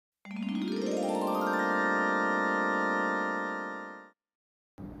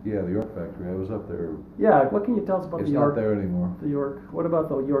Yeah, the York factory. I was up there. Yeah, what can you tell us about It's the York? not there anymore. The York. What about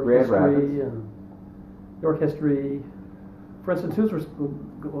the York Grand history Rapids. and York history? For instance, who's well,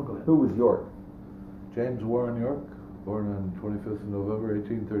 go ahead. Who was York? James Warren York, born on 25th of November,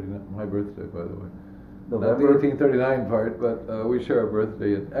 1839. My birthday, by the way. November? Not the 1839 part, but we share a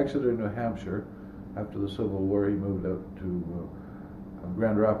birthday in Exeter, New Hampshire. After the Civil War, he moved out to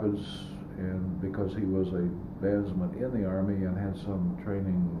Grand Rapids, and because he was a bandsman in the Army and had some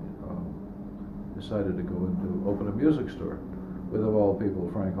training, decided to go into open a music store with, of all people,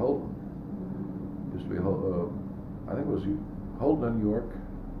 Frank Holden. Used to be, I think it was Holden and York.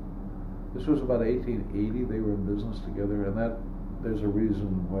 This was about 1880. They were in business together, and that there's a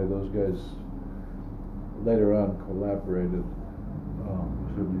reason why those guys later on collaborated.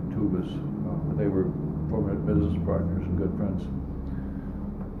 Certainly Tubas. They were former business partners and good friends.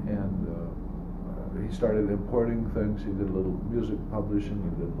 And he started importing things. He did a little music publishing.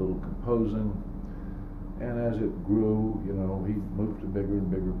 He did a little composing. And as it grew, you know, he moved to bigger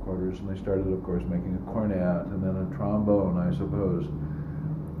and bigger quarters, and they started, of course, making a cornet and then a trombone, I suppose.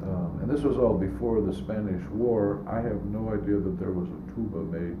 And this was all before the Spanish War. I have no idea that there was a tuba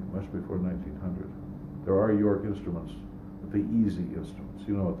made much before 1900. There are York instruments, but the easy instruments,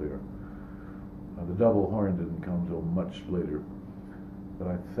 you know what they are. The double horn didn't come until much later. But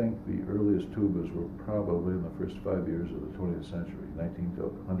I think the earliest tubas were probably in the first 5 years of the 20th century,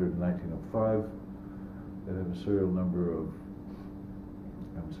 1900 and 1905. They have a serial number of,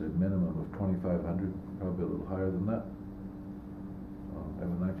 I would say, minimum of 2,500, probably a little higher than that. I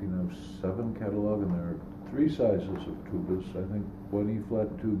have a 1907 catalog, and there are 3 sizes of tubas. I think 1 E flat,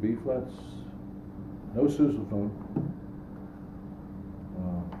 2 B flats, no sousaphone.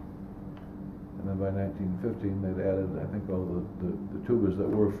 And then by 1915, they'd added, I think, all the tubas that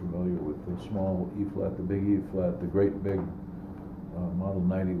were familiar with the small E flat, the big E flat, the great big Model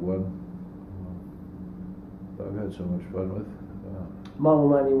 91. I've had so much fun with. Model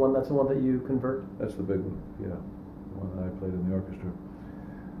 91, that's the one that you convert? That's the big one, yeah. The one that I played in the orchestra.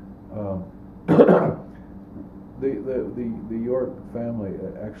 The York family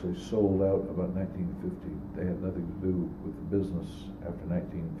actually sold out about 1950. They had nothing to do with the business after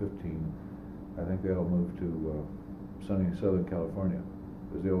 1915. I think they all moved to sunny Southern California,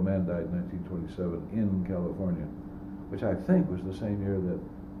 because the old man died in 1927 in California, which I think was the same year that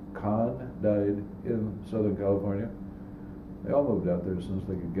Kahn died in Southern California. They all moved out there as soon as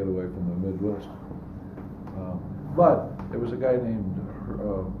they could get away from the Midwest. But there was a guy named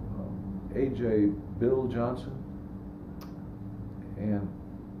A.J. Bill Johnson, and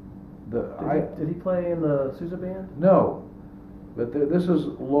did he play in the Sousa band? No, but this is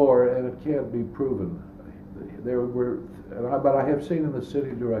lore, and it can't be proven. There were, but I have seen in the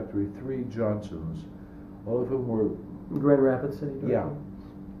city directory 3 Johnsons, all of whom were Grand Rapids City directory? Yeah,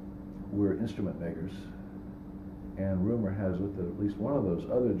 were instrument makers, and rumor has it that at least one of those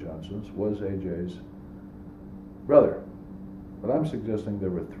other Johnsons was A.J.'s brother. But I'm suggesting there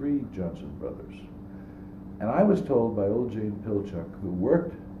were 3 Johnson brothers. And I was told by old Gene Pilchuck, who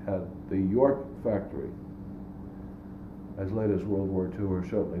worked at the York factory as late as World War II or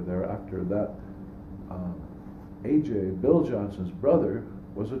shortly thereafter, that A.J., Bill Johnson's brother,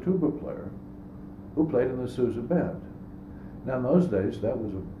 was a tuba player who played in the Sousa band. Now in those days,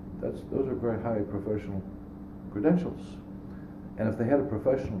 those are very high professional credentials. And if they had a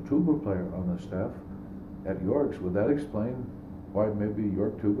professional tuba player on the staff at York's, would that explain why maybe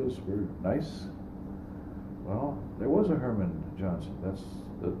York tubas were nice? Well, there was a Herman Johnson. That's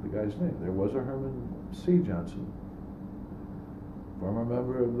the guy's name. There was a Herman C. Johnson, former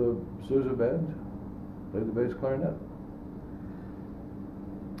member of the Sousa band, played the bass clarinet.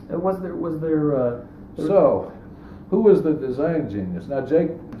 And was there So, who was the design genius? Now,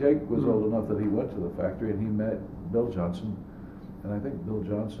 Jake was old enough that he went to the factory and he met Bill Johnson, and I think Bill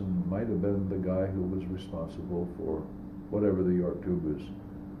Johnson might have been the guy who was responsible for whatever the York tubas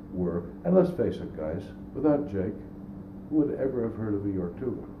were. And let's face it, guys, without Jake, who would ever have heard of a York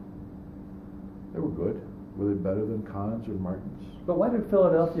tuba? They were good. Were they better than Kahn's or Martin's? But why did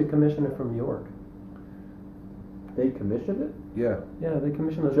Philadelphia commission it from York? They commissioned it? Yeah. Yeah, they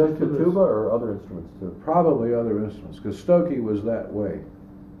commissioned those Just the tubas. tuba or other instruments too? Probably other instruments, because Stokey was that way.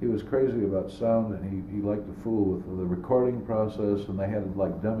 He was crazy about sound, and he liked to fool with the recording process, and they had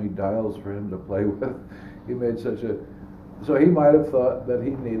like dummy dials for him to play with. He made so he might have thought that he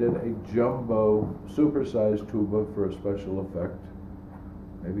needed a jumbo, supersized tuba for a special effect.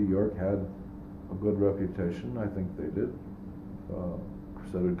 Maybe York had a good reputation. I think they did.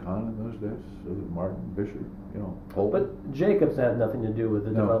 So did Kahn in those days. So did Martin, Bishop, Holden. But Jacobs had nothing to do with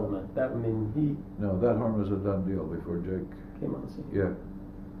the development. No, that horn was a done deal before Jake came on the scene. Yeah.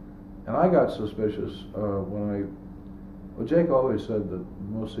 And I got suspicious well, Jake always said that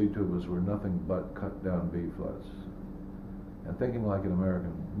most C tubas were nothing but cut down B flats. And thinking like an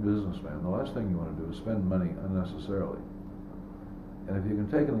American businessman, the last thing you want to do is spend money unnecessarily. And if you can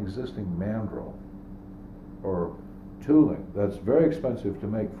take an existing mandrel or tooling that's very expensive to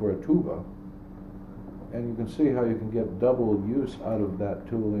make for a tuba, and you can see how you can get double use out of that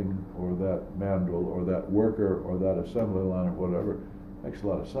tooling or that mandrel or that worker or that assembly line or whatever, makes a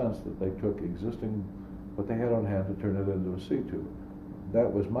lot of sense that they took existing what they had on hand to turn it into a C tube.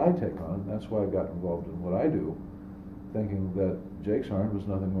 That was my take on it. That's why I got involved in what I do, thinking that Jake's horn was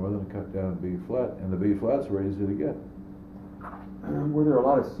nothing more than a cut down B flat, and the B flats were easy to get. Were there a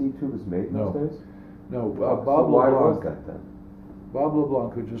lot of C tubas made in those days? No, So Bob why LeBlanc. was that then? Bob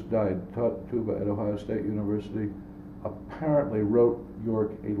LeBlanc, who just died, taught tuba at Ohio State University, apparently wrote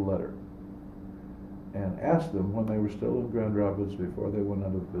York a letter and asked them when they were still in Grand Rapids before they went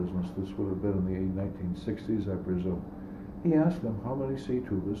out of business. This would have been in the 1960s, I presume. He asked them how many C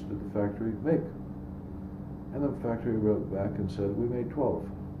tubas did the factory make, and the factory wrote back and said, we made 12,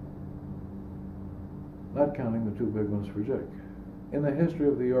 not counting the two big ones for Jake. In the history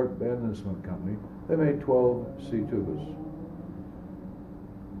of the York Band Instrument Company, they made 12 C tubas.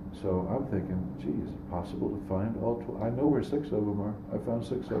 So I'm thinking, gee, is it possible to find all 12? I know where 6 of them are. I found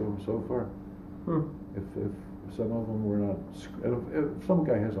 6 of them so far. If some of them were not, if some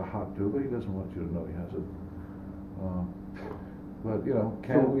guy has a hot tuba, he doesn't want you to know he has it. But you know,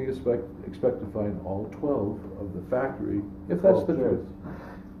 can we expect to find all 12 of the factory? If that's the truth,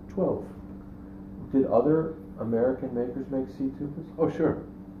 12. Did other American makers make C tubas? Oh sure,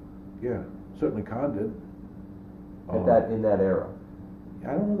 yeah, certainly Kahn did. In that era.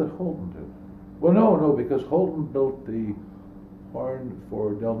 I don't know that Holden did. Well, no, because Holden built the horn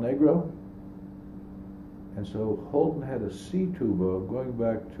for Del Negro, and so Holden had a C tuba going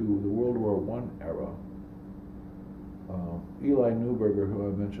back to the World War I era. Eli Newberger, who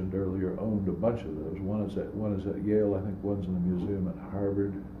I mentioned earlier, owned a bunch of those. One is at Yale, I think one's in the museum at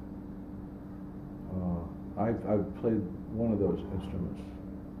Harvard. I've played one of those instruments.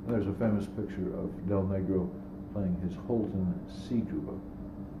 And there's a famous picture of Del Negro playing his Holton C tuba.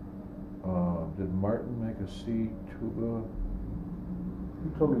 Did Martin make a C tuba?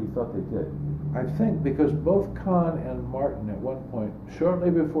 You told me you thought they did. I think because both Kahn and Martin at one point, shortly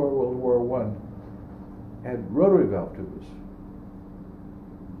before World War I, had rotary valve tubas.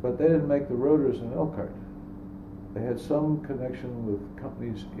 But they didn't make the rotors in Elkhart. They had some connection with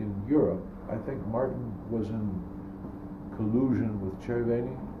companies in Europe. I think Martin was in collusion with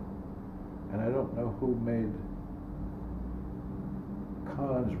Cervini, and I don't know who made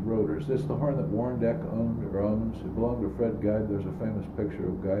Kahn's rotors. This is the horn that Warndeck owned or owns. It belonged to Fred Geib. There's a famous picture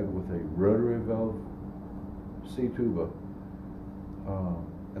of Geib with a rotary valve C tuba.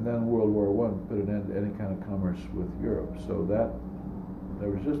 And then World War I put an end to any kind of commerce with Europe. So that there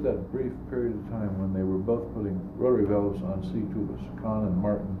was just that brief period of time when they were both putting rotary valves on C tubas. Kahn and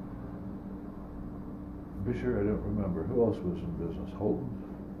Martin. Be sure I don't remember. Who else was in business? Holden?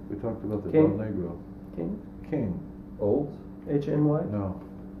 We talked about the Del Negro. King. Olds? H-N-Y? No.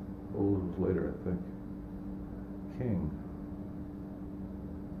 Old was later, I think. King.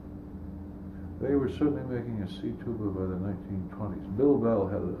 They were certainly making a C tuba by the 1920s. Bill Bell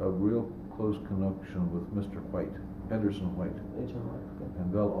had a real close connection with Mr. White, Henderson White. H-N-Y.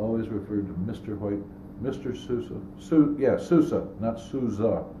 And Bell always referred to Mr. White, Mr. Sousa. Sousa, not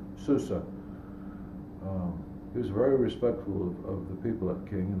Sousa. Sousa. He was very respectful of the people at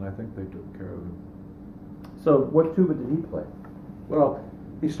King, and I think they took care of him. So what tuba did he play? Well,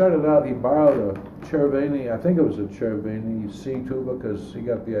 he started out, he borrowed a Cervini, I think it was a Cervini C tuba, because he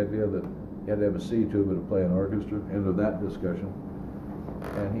got the idea that you had to have a C tuba to play an orchestra. End of that discussion.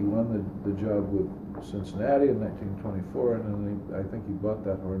 And he won the job with Cincinnati in 1924, and then I think he bought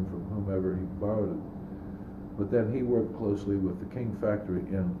that horn from whomever he borrowed it. But then he worked closely with the King factory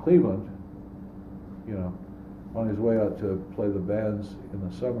in Cleveland, you know, on his way out to play the bands in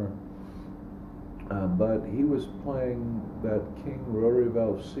the summer. But he was playing that King rotary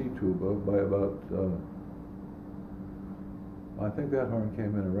valve C tuba by about, I think that horn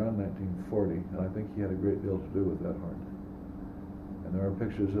came in around 1940, and I think he had a great deal to do with that horn. And there are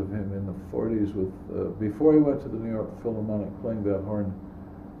pictures of him in the 40s with, before he went to the New York Philharmonic, playing that horn,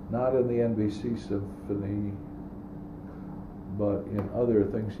 not in the NBC Symphony, but in other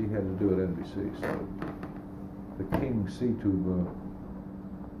things he had to do at NBC. So the King C tuba,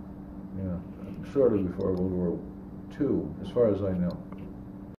 sort of before World War II, as far as I know.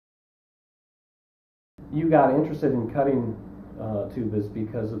 You got interested in cutting tubas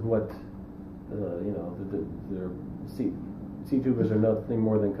because of what, their C tubas are nothing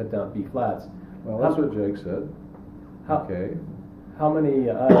more than cut down B flats. Well, that's what Jake said. Okay. How many?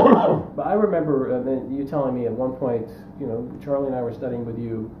 But I remember you telling me at one point, Charlie and I were studying with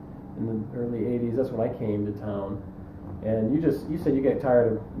you in the early '80s. That's when I came to town, and you said you get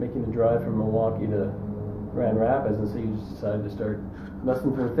tired of making the drive from Milwaukee to Grand Rapids, and so you just decided to start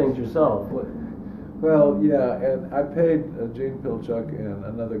messing with things yourself. Well, yeah, and I paid Gene Pilchuck and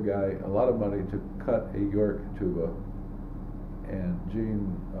another guy a lot of money to cut a York tuba. And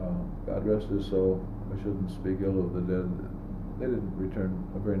Gene, God rest his soul, I shouldn't speak ill of the dead, they didn't return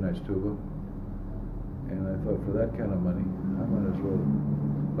a very nice tuba. And I thought, for that kind of money, I might as well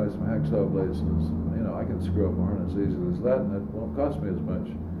buy some hacksaw blades. I can screw up a horn as easily as that, and it won't cost me as much.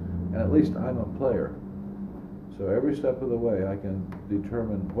 And at least I'm a player. So every step of the way, I can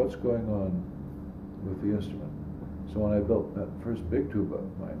determine what's going on with the instrument. So when I built that first big tuba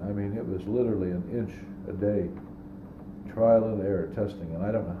of mine, I mean, it was literally an inch a day, trial and error testing. And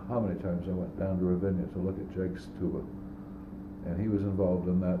I don't know how many times I went down to Ravinia to look at Jake's tuba. And he was involved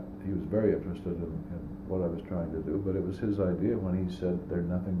in that. He was very interested in what I was trying to do, but it was his idea when he said they're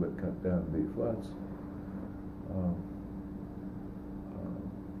nothing but cut down B flats.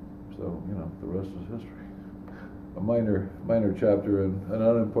 So, the rest is history. A minor chapter in an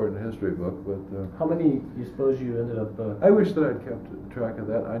unimportant history book, but... How many, you suppose you ended up... I wish that I'd kept track of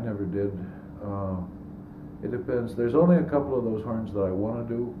that. I never did. It depends. There's only a couple of those horns that I want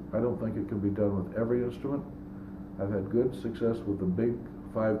to do. I don't think it can be done with every instrument. I've had good success with the big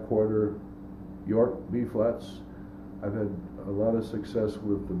 5/4 York B flats. I've had a lot of success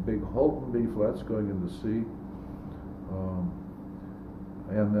with the big Holton B flats going into C.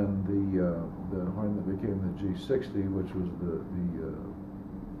 And then the horn that became the G60, which was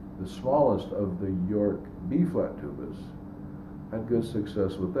the smallest of the York B flat tubas, had good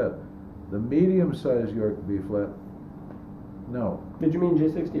success with that. The medium-sized York B flat, no. Did you mean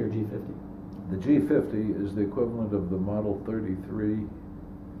G60 or G50? The G50 is the equivalent of the Model 33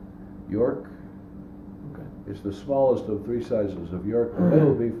 York. Okay. It's the smallest of three sizes of York. The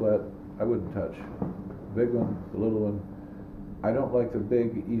middle B flat, I wouldn't touch. The big one, the little one. I don't like the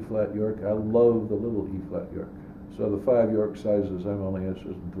big E flat York. I love the little E flat York. So the 5 York sizes, I'm only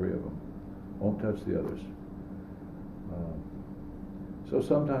interested in 3 of them. Won't touch the others. So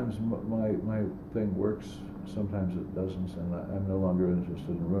sometimes my thing works, sometimes it doesn't, and I'm no longer interested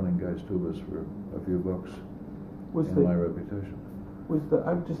in running guys' tubas for a few bucks in my reputation.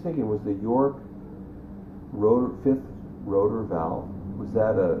 I'm just thinking, was the York rotor, 5th rotor valve, was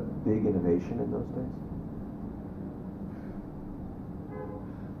that a big innovation in those days?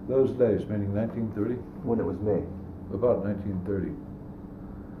 Those days, meaning 1930? When it was made? About 1930.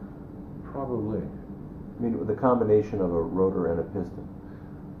 Probably. I mean, the combination of a rotor and a piston.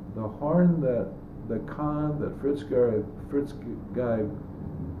 The horn the con that Fritz guy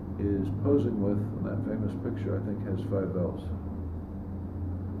is posing with in that famous picture, I think, has 5 valves.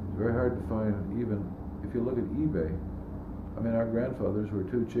 It's very hard to find, even if you look at eBay. I mean, our grandfathers were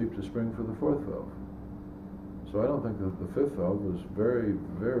too cheap to spring for the 4th valve. So I don't think that the 5th valve was very,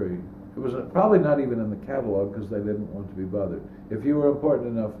 very... It was probably not even in the catalog because they didn't want to be bothered. If you were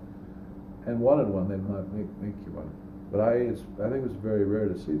important enough and wanted one, they'd not make you one. But I think it's very rare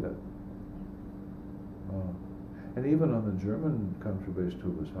to see that. And even on the German contrabass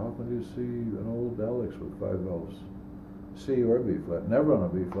tubas, how often do you see an old Alex with 5 valves? C or B flat, never on a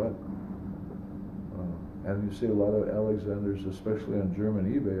B flat. And you see a lot of Alexanders, especially on German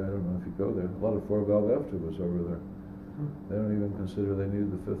eBay, I don't know if you go there, a lot of 4 valve F tubas over there. They don't even consider they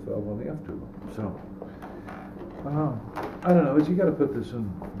need the 5th valve on the F tuba. So, I don't know, but you got to put this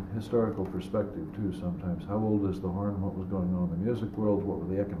in historical perspective too sometimes. How old is the horn? What was going on in the music world? What were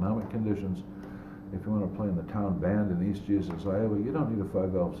the economic conditions? If you want to play in the town band in East Jesus, Iowa, you don't need a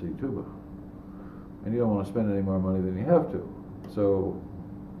 5 valve C tuba. And you don't want to spend any more money than you have to. So,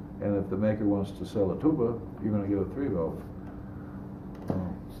 and if the maker wants to sell a tuba, you're going to get a 3 valve.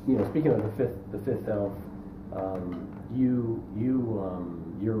 Speaking of the fifth valve,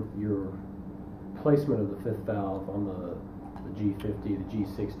 your placement of the 5th valve on the G50, the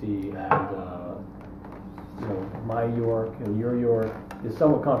G60, and my York and your York is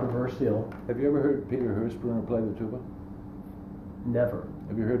somewhat controversial. Have you ever heard Peter Hirschbrunner play the tuba? Never.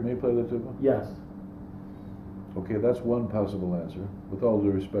 Have you heard me play the tuba? Yes. Okay, that's one possible answer, with all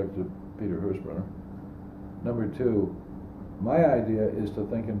due respect to Peter Hirschbrunner. Number 2, my idea is to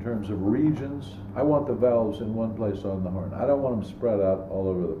think in terms of regions. I want the valves in one place on the horn. I don't want them spread out all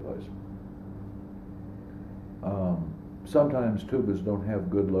over the place. Sometimes tubas don't have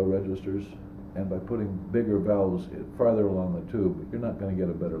good low registers, and by putting bigger valves farther along the tube, you're not going to get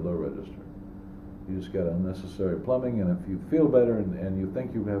a better low register. You just got unnecessary plumbing, and if you feel better and you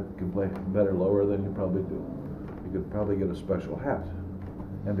think you can play better lower, then you probably do. You could probably get a special hat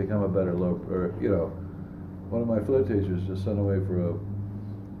and become a better lower. Or, you know, one of my flute teachers just sent away for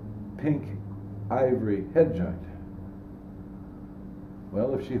a pink ivory head joint.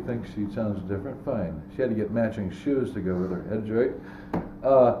 Well, if she thinks she sounds different, fine. She had to get matching shoes to go with her head joint.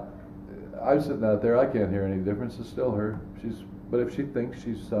 I'm sitting out there, I can't hear any difference. It's still her. But if she thinks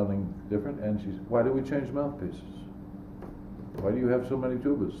she's sounding different, and why do we change mouthpieces? Why do you have so many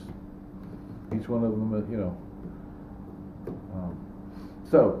tubas? Each one of them, you know.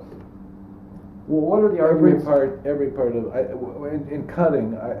 So, well, what are the arguments? Every part of in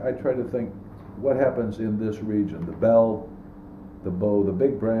cutting, I try to think what happens in this region: the bell, the bow, the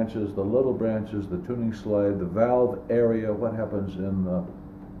big branches, the little branches, the tuning slide, the valve area. What happens in the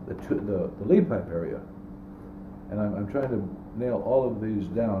lead pipe area? And I'm trying to nail all of these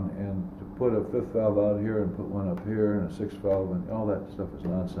down, and to put a fifth valve out here and put one up here and a sixth valve, and all that stuff is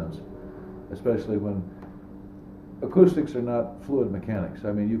nonsense, especially when acoustics are not fluid mechanics.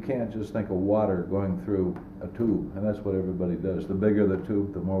 I mean, you can't just think of water going through a tube, and that's what everybody does. The bigger the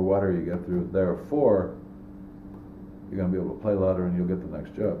tube, the more water you get through. Therefore, you're going to be able to play louder and you'll get the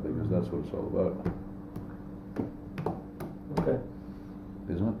next job, because that's what it's all about. Okay.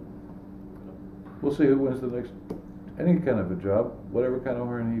 Isn't it? We'll see who wins the next, any kind of a job, whatever kind of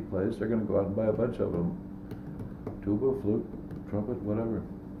horn he plays, they're going to go out and buy a bunch of them. Tuba, flute, trumpet, whatever.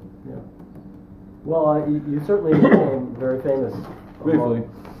 Yeah. Well, you certainly became very famous. Briefly.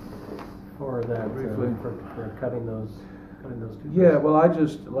 For that, Briefly. For cutting those tubas. Yeah, well, I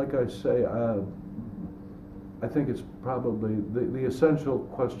just, like I say, I think it's probably, the essential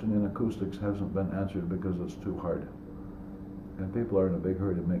question in acoustics hasn't been answered because it's too hard. And people are in a big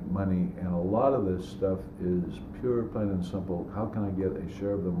hurry to make money, and a lot of this stuff is pure, plain and simple. How can I get a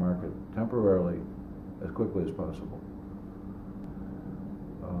share of the market temporarily, as quickly as possible?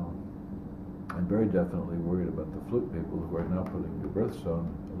 I'm very definitely worried about the flute people who are now putting your birthstone,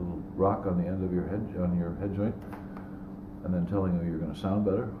 a little rock on the end of your head joint, and then telling you you're going to sound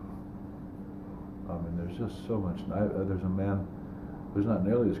better. I mean, there's just so much. There's a man who's not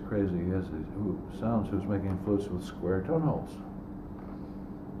nearly as crazy who's making flutes with square tone holes.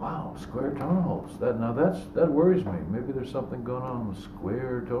 Wow, square tone holes. That worries me. Maybe there's something going on with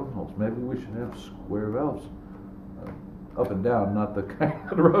square tone holes. Maybe we should have square valves, up and down, not the kind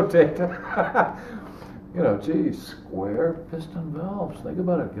that rotate. You know, geez, square piston valves. Think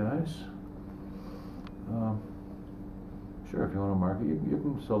about it, guys. Sure, if you want to market, you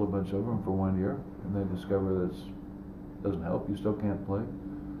can sell a bunch of them for 1 year, and they discover that it doesn't help. You still can't play.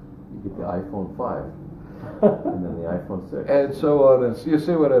 You get the iPhone 5, and then the iPhone 6, and so on. And so you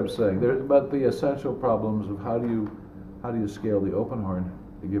see what I'm saying? There's about the essential problems of how do you scale the open horn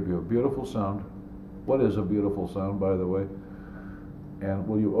to give you a beautiful sound. What is a beautiful sound, by the way? And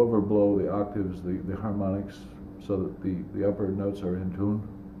will you overblow the octaves, the harmonics, so that the upper notes are in tune?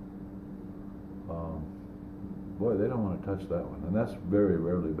 Boy, they don't want to touch that one, and that's very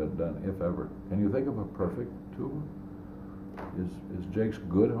rarely been done, if ever. Can you think of a perfect tuba? Is Jake's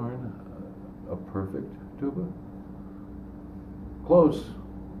good horn a perfect tuba? Close.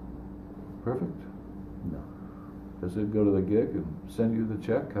 Perfect? No. Does it go to the gig and send you the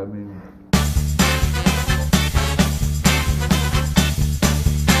check? I mean,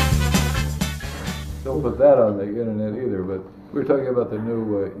 don't put that on the internet either. But we were talking about the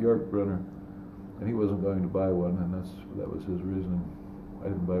new York runner, and he wasn't going to buy one, and that was his reasoning. I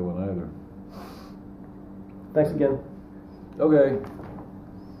didn't buy one either. Thanks again. Okay.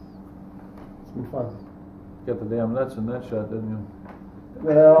 It's been fun. Got the damn nuts in that shot, didn't you?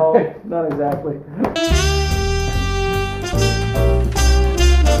 Well, not exactly.